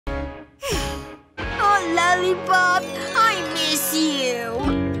Lollipop. I miss you.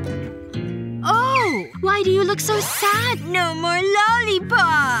 Oh! Why do you look so sad? No more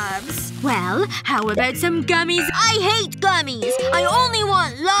lollipops. Well, how about some gummies? I hate gummies. I only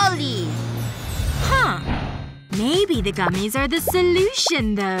want lollies. Huh. Maybe the gummies are the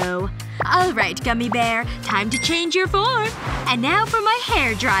solution, though. Alright, Gummy Bear. Time to change your form. And now for my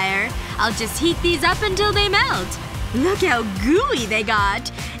hairdryer. I'll just heat these up until they melt. Look how gooey they got.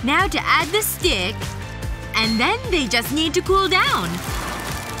 Now to add the stick. And then they just need to cool down.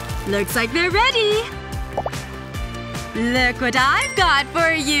 Looks like they're ready. Look what I've got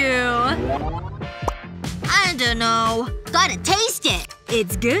for you! I don't know. Gotta taste it.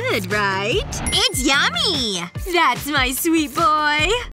 It's good, right? It's yummy! That's my sweet boy!